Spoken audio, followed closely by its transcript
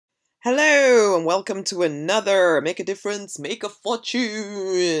Hello and welcome to another Make a Difference, Make a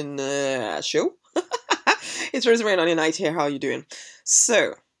Fortune show. It's Rosemary and Nonny Night here. How are you doing?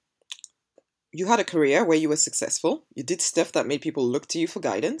 So, you had a career where you were successful. You did stuff that made people look to you for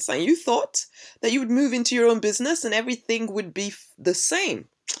guidance, and you thought that you would move into your own business and everything would be the same.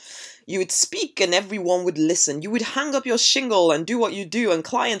 You would speak and everyone would listen. You would hang up your shingle and do what you do, and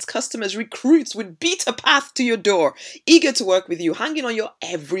clients, customers, recruits would beat a path to your door, eager to work with you, hanging on your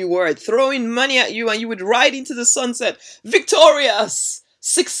every word, throwing money at you, and you would ride into the sunset, victorious,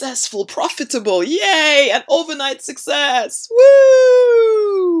 successful, profitable, yay, an overnight success,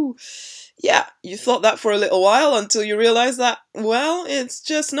 woo! Yeah, you thought that for a little while until you realized that, well, it's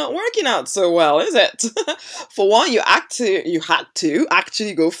just not working out so well, is it? For one, you had to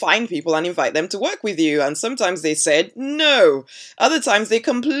actually go find people and invite them to work with you. And sometimes they said no. Other times they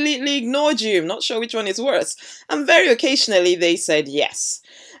completely ignored you. I'm not sure which one is worse. And very occasionally they said yes.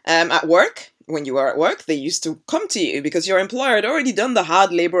 At work, when you were at work, they used to come to you because your employer had already done the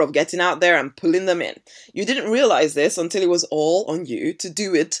hard labor of getting out there and pulling them in. You didn't realize this until it was all on you to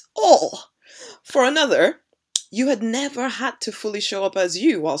do it all. For another, you had never had to fully show up as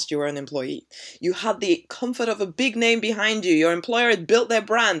you whilst you were an employee. You had the comfort of a big name behind you. Your employer had built their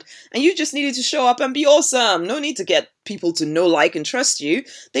brand, and you just needed to show up and be awesome. No need to get people to know, like, and trust you.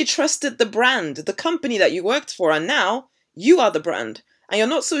 They trusted the brand, the company that you worked for, and now you are the brand. And you're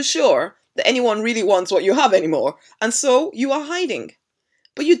not so sure that anyone really wants what you have anymore. And so you are hiding.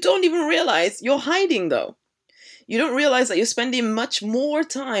 But you don't even realize you're hiding, though. You don't realize that you're spending much more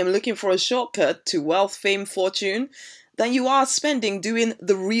time looking for a shortcut to wealth, fame, fortune than you are spending doing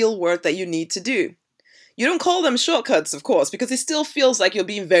the real work that you need to do. You don't call them shortcuts, of course, because it still feels like you're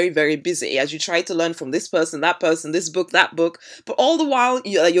being very, very busy as you try to learn from this person, this book, that book. But all the while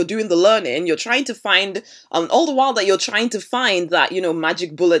you're doing the learning, you're trying to find, that,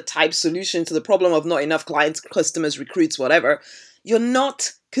 magic bullet type solution to the problem of not enough clients, customers, recruits, whatever. You're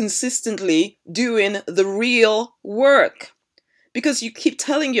not consistently doing the real work because you keep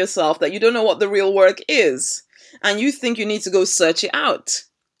telling yourself that you don't know what the real work is and you think you need to go search it out.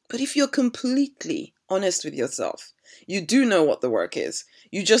 But if you're completely honest with yourself, you do know what the work is.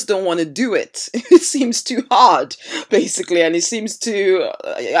 You just don't want to do it. It seems too hard, basically, and it seems too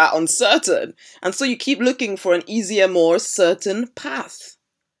uncertain. And so you keep looking for an easier, more certain path.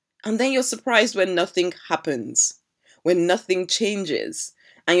 And then you're surprised when nothing happens, when nothing changes.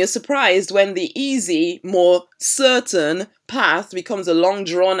 And you're surprised when the easy, more certain path becomes a long,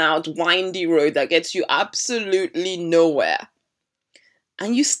 drawn-out, windy road that gets you absolutely nowhere.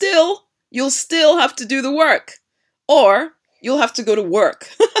 And you'll still have to do the work. Or you'll have to go to work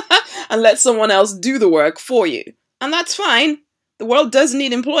and let someone else do the work for you. And that's fine. The world does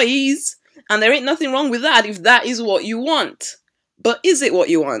need employees. And there ain't nothing wrong with that if that is what you want. But is it what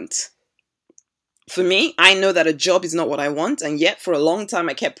you want? For me, I know that a job is not what I want, and yet for a long time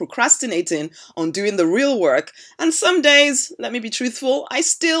I kept procrastinating on doing the real work. And some days, let me be truthful, I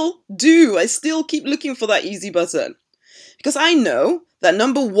still do. I still keep looking for that easy button. Because I know that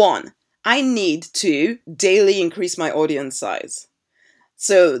number one, I need to daily increase my audience size.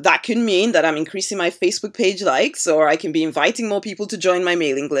 So that could mean that I'm increasing my Facebook page likes, or I can be inviting more people to join my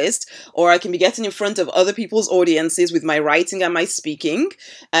mailing list, or I can be getting in front of other people's audiences with my writing and my speaking.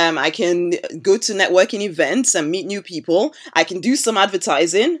 I can go to networking events and meet new people. I can do some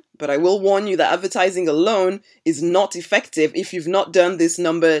advertising, but I will warn you that advertising alone is not effective if you've not done this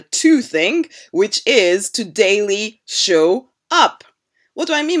number two thing, which is to daily show up. What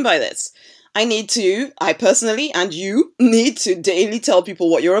do I mean by this? I personally, and you need to daily tell people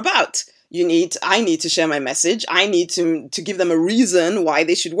what you're about. I need to share my message. I need to give them a reason why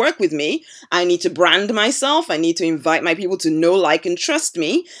they should work with me. I need to brand myself. I need to invite my people to know, like, and trust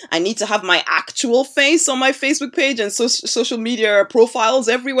me. I need to have my actual face on my Facebook page and social media profiles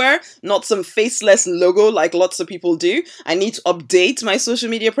everywhere, not some faceless logo like lots of people do. I need to update my social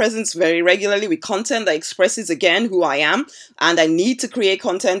media presence very regularly with content that expresses, again, who I am. And I need to create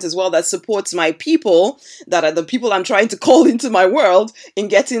content as well that supports my people, that are the people I'm trying to call into my world in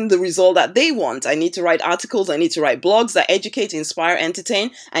getting the result that they want. I need to write articles. I need to write blogs that educate, inspire, entertain.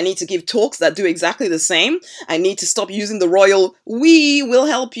 I need to give talks that do exactly the same. I need to stop using the royal, we will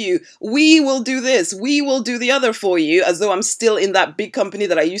help you, we will do this, we will do the other for you, as though I'm still in that big company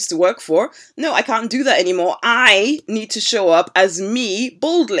that I used to work for. No, I can't do that anymore. I need to show up as me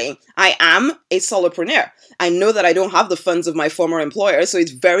boldly. I am a solopreneur. I know that I don't have the funds of my former employer, so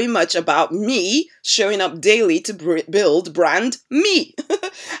it's very much about me showing up daily to build brand me.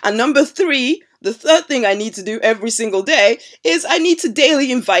 And number three, the third thing I need to do every single day is I need to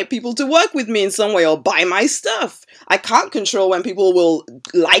daily invite people to work with me in some way or buy my stuff. I can't control when people will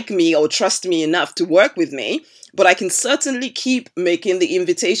like me or trust me enough to work with me, but I can certainly keep making the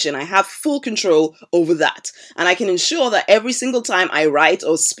invitation. I have full control over that. And I can ensure that every single time I write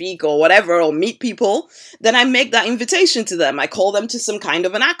or speak or whatever or meet people, then I make that invitation to them. I call them to some kind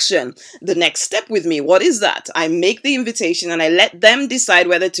of an action. The next step with me, what is that? I make the invitation and I let them decide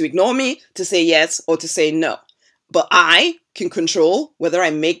whether to ignore me, to say yes, or to say no. But I can control whether I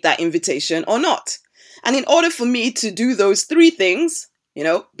make that invitation or not. And in order for me to do those three things,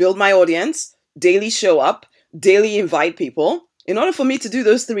 build my audience, daily show up, daily invite people, in order for me to do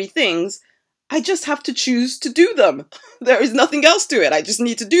those three things, I just have to choose to do them. There is nothing else to it. I just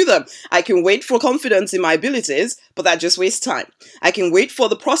need to do them. I can wait for confidence in my abilities, but that just wastes time. I can wait for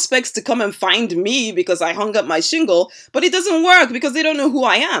the prospects to come and find me because I hung up my shingle, but it doesn't work because they don't know who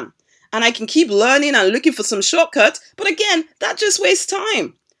I am. And I can keep learning and looking for some shortcut, but again, that just wastes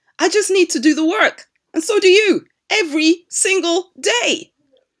time. I just need to do the work. And so do you, every single day.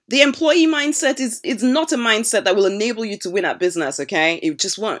 The employee mindset is not a mindset that will enable you to win at business, okay? It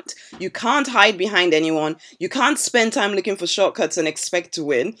just won't. You can't hide behind anyone. You can't spend time looking for shortcuts and expect to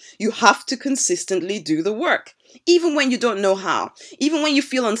win. You have to consistently do the work. Even when you don't know how, even when you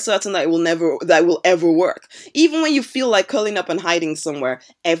feel uncertain that it will ever work, even when you feel like curling up and hiding somewhere,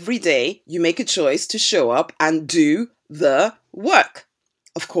 every day you make a choice to show up and do the work.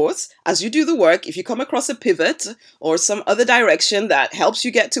 Of course, as you do the work, if you come across a pivot or some other direction that helps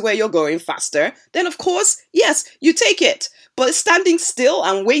you get to where you're going faster, then of course, yes, you take it. But standing still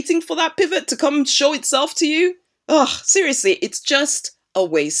and waiting for that pivot to come show itself to you, seriously, it's just a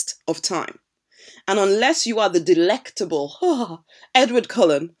waste of time. And unless you are the delectable Edward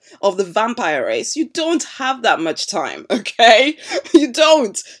Cullen of the vampire race, you don't have that much time, okay? You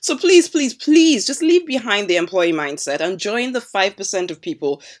don't. So please, please, please just leave behind the employee mindset and join the 5% of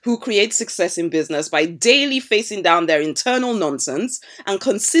people who create success in business by daily facing down their internal nonsense and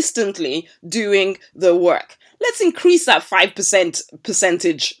consistently doing the work. Let's increase that 5%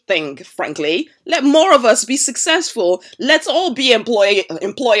 percentage thing, frankly. Let more of us be successful. Let's all be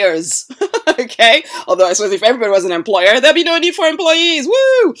employers, okay? Although I suppose if everybody was an employer, there'd be no need for employees.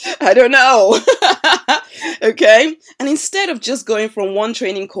 Woo! I don't know. Okay? And instead of just going from one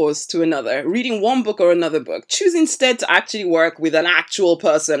training course to another, reading one book or another book, choose instead to actually work with an actual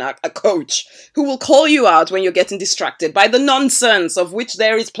person, a coach, who will call you out when you're getting distracted by the nonsense, of which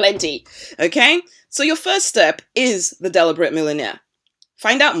there is plenty, okay? So your first step is the Deliberate Millionaire.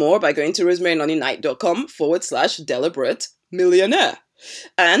 Find out more by going to rosemarynonnynight.com/Deliberate Millionaire.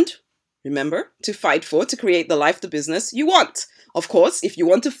 And remember to fight to create the life, the business you want. Of course, if you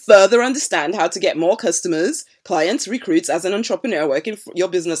want to further understand how to get more customers, clients, recruits as an entrepreneur working your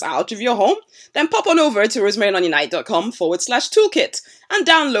business out of your home, then pop on over to rosemarynonnynight.com/toolkit and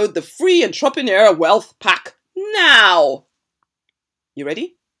download the free Entrepreneur Wealth Pack now. You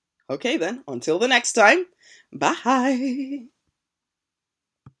ready? Okay then, until the next time, bye.